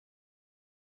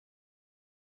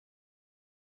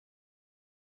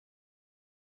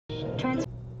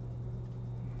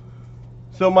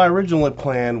So my original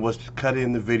plan was to cut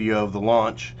in the video of the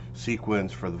launch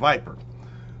sequence for the Viper.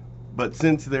 But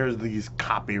since there's these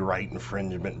copyright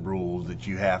infringement rules that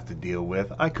you have to deal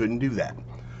with, I couldn't do that.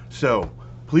 So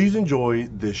please enjoy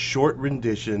this short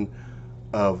rendition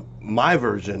of my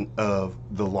version of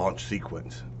the launch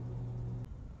sequence.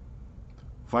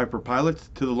 Viper pilots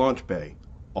to the launch bay.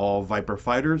 All Viper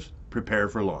fighters prepare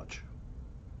for launch.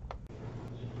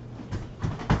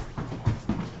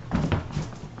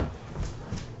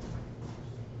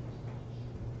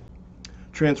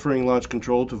 Transferring launch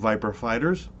control to Viper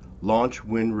fighters. Launch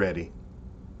when ready.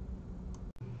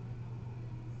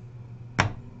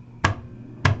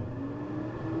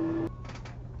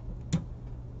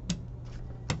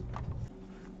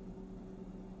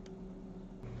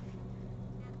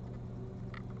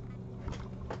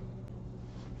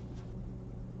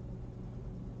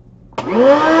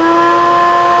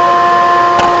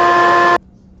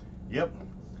 Yep,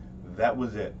 that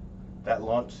was it. That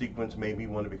launch sequence made me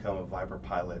want to become a Viper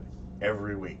pilot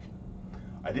every week.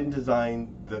 I didn't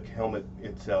design the helmet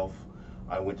itself.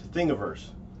 I went to Thingiverse,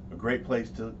 a great place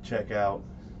to check out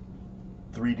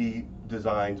 3D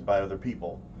designs by other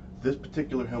people. This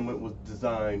particular helmet was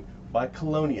designed by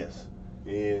Colonius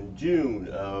in June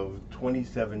of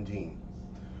 2017.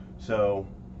 So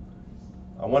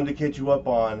I wanted to catch you up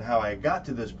on how I got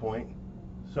to this point,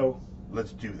 so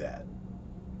let's do that.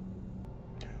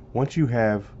 Once you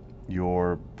have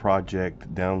your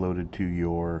project downloaded to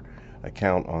your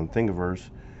account on Thingiverse,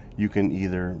 you can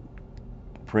either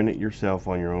print it yourself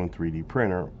on your own 3D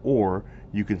printer, or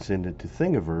you can send it to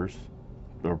Thingiverse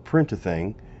or Print a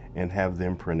Thing and have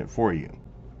them print it for you.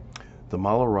 The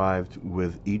model arrived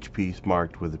with each piece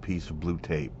marked with a piece of blue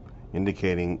tape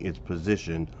indicating its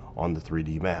position on the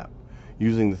 3D map.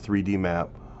 Using the 3D map,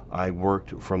 I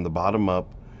worked from the bottom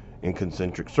up in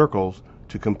concentric circles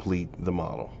to complete the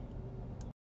model.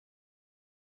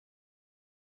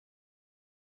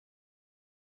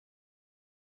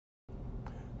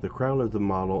 The crown of the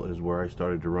model is where I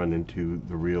started to run into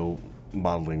the real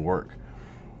modeling work.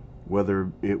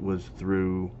 Whether it was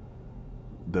through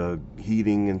the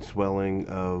heating and swelling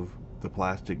of the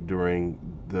plastic during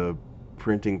the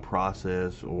printing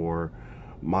process, or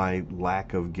my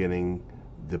lack of getting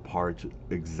the parts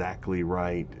exactly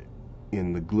right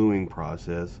in the gluing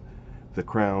process, the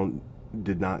crown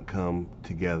did not come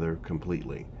together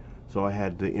completely. So I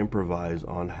had to improvise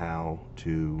on how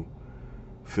to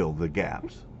fill the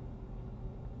gaps.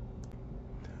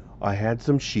 I had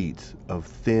some sheets of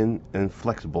thin and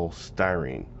flexible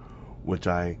styrene, which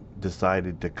I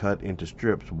decided to cut into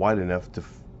strips wide enough to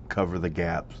cover the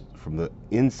gaps from the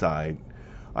inside.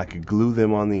 I could glue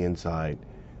them on the inside,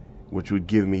 which would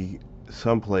give me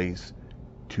some place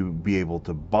to be able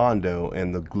to Bondo,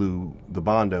 and the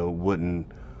Bondo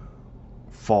wouldn't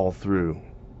fall through.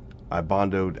 I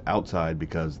Bondoed outside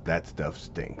because that stuff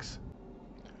stinks.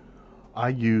 I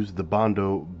used the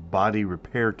Bondo body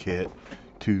repair kit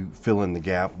to fill in the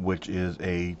gap, which is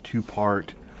a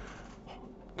two-part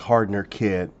hardener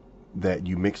kit that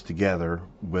you mix together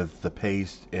with the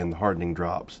paste and the hardening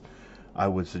drops. I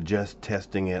would suggest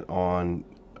testing it on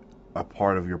a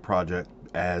part of your project,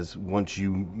 as once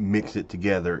you mix it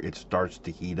together it starts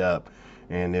to heat up,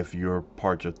 and if your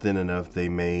parts are thin enough they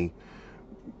may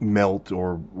melt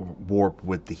or warp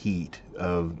with the heat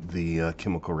of the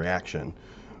chemical reaction.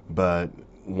 But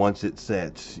once it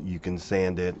sets, you can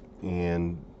sand it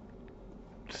and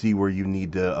see where you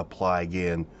need to apply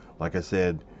again. Like I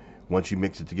said, once you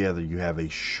mix it together, you have a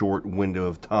short window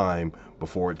of time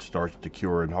before it starts to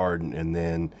cure and harden, and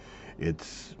then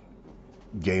it's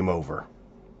game over.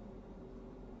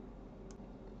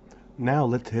 Now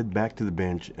let's head back to the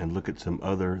bench and look at some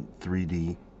other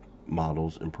 3D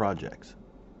models and projects.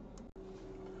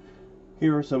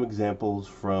 Here are some examples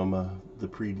from the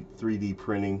 3D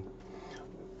printing.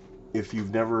 If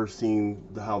you've never seen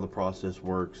how the process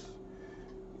works,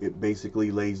 it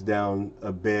basically lays down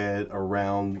a bed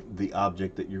around the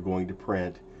object that you're going to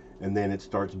print, and then it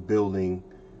starts building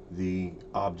the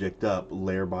object up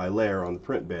layer by layer on the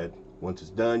print bed. Once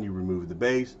it's done, you remove the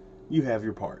base, you have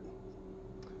your part.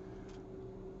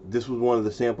 This was one of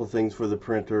the sample things for the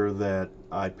printer that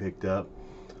I picked up.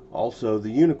 Also the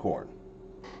unicorn,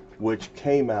 which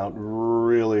came out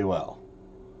really well.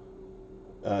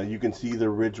 You can see the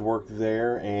ridge work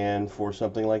there, and for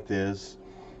something like this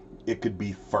it could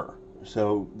be fur,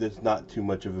 so that's not too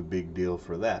much of a big deal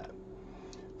for that.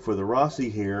 For the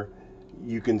Rossi here,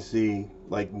 you can see,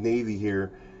 like navy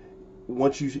here,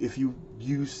 if you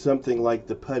use something like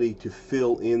the putty to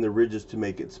fill in the ridges to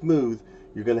make it smooth,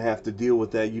 you're going to have to deal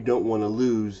with that. You don't want to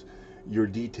lose your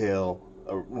detail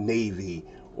navy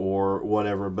or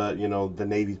whatever, but you know, the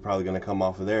navy's probably going to come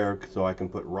off of there, so I can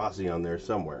put Rossi on there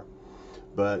somewhere.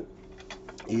 But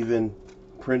even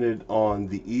printed on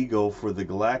the Eagle for the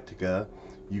Galactica,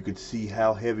 you could see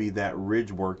how heavy that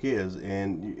ridge work is,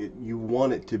 and you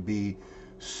want it to be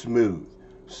smooth.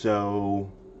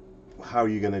 So how are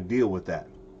you going to deal with that?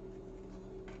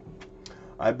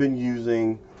 I've been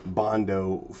using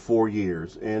Bondo for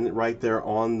years, and right there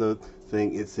on the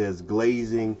thing it says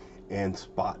glazing and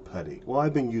spot putty. Well,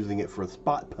 I've been using it for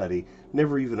spot putty,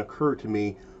 never even occurred to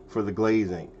me for the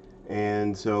glazing.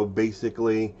 And so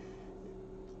basically,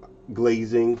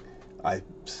 glazing, I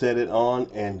set it on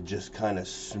and just kind of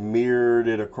smeared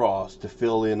it across to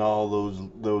fill in all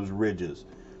those ridges,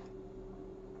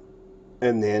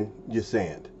 and then you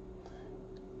sand.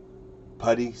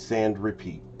 Putty, sand,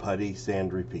 repeat. Putty,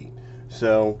 sand, repeat.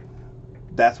 So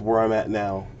that's where I'm at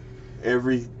now.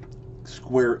 Every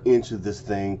square inch of this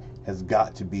thing has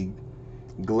got to be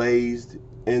glazed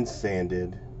and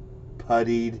sanded,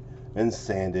 puttied and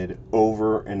sanded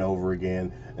over and over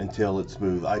again until it's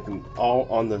smooth. I can, all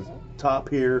on the top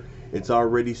here, it's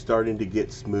already starting to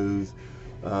get smooth.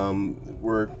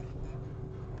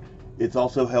 It's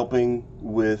also helping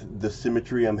with the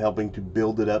symmetry. I'm helping to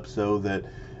build it up so that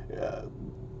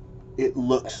it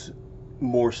looks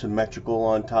more symmetrical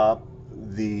on top.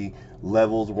 The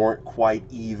levels weren't quite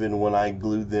even when I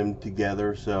glued them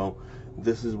together, so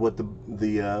this is what the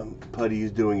putty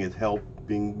is doing, is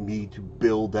helping me to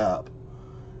build up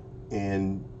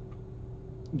and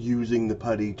using the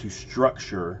putty to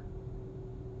structure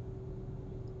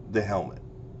the helmet.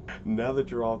 Now that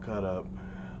you're all caught up,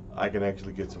 I can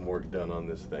actually get some work done on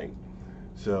this thing.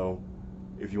 So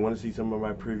if you want to see some of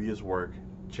my previous work,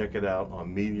 check it out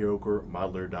on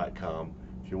mediocremodeler.com.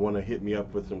 If you want to hit me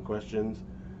up with some questions,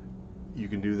 you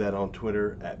can do that on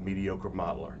Twitter at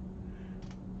mediocremodeler.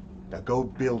 Now go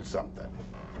build something.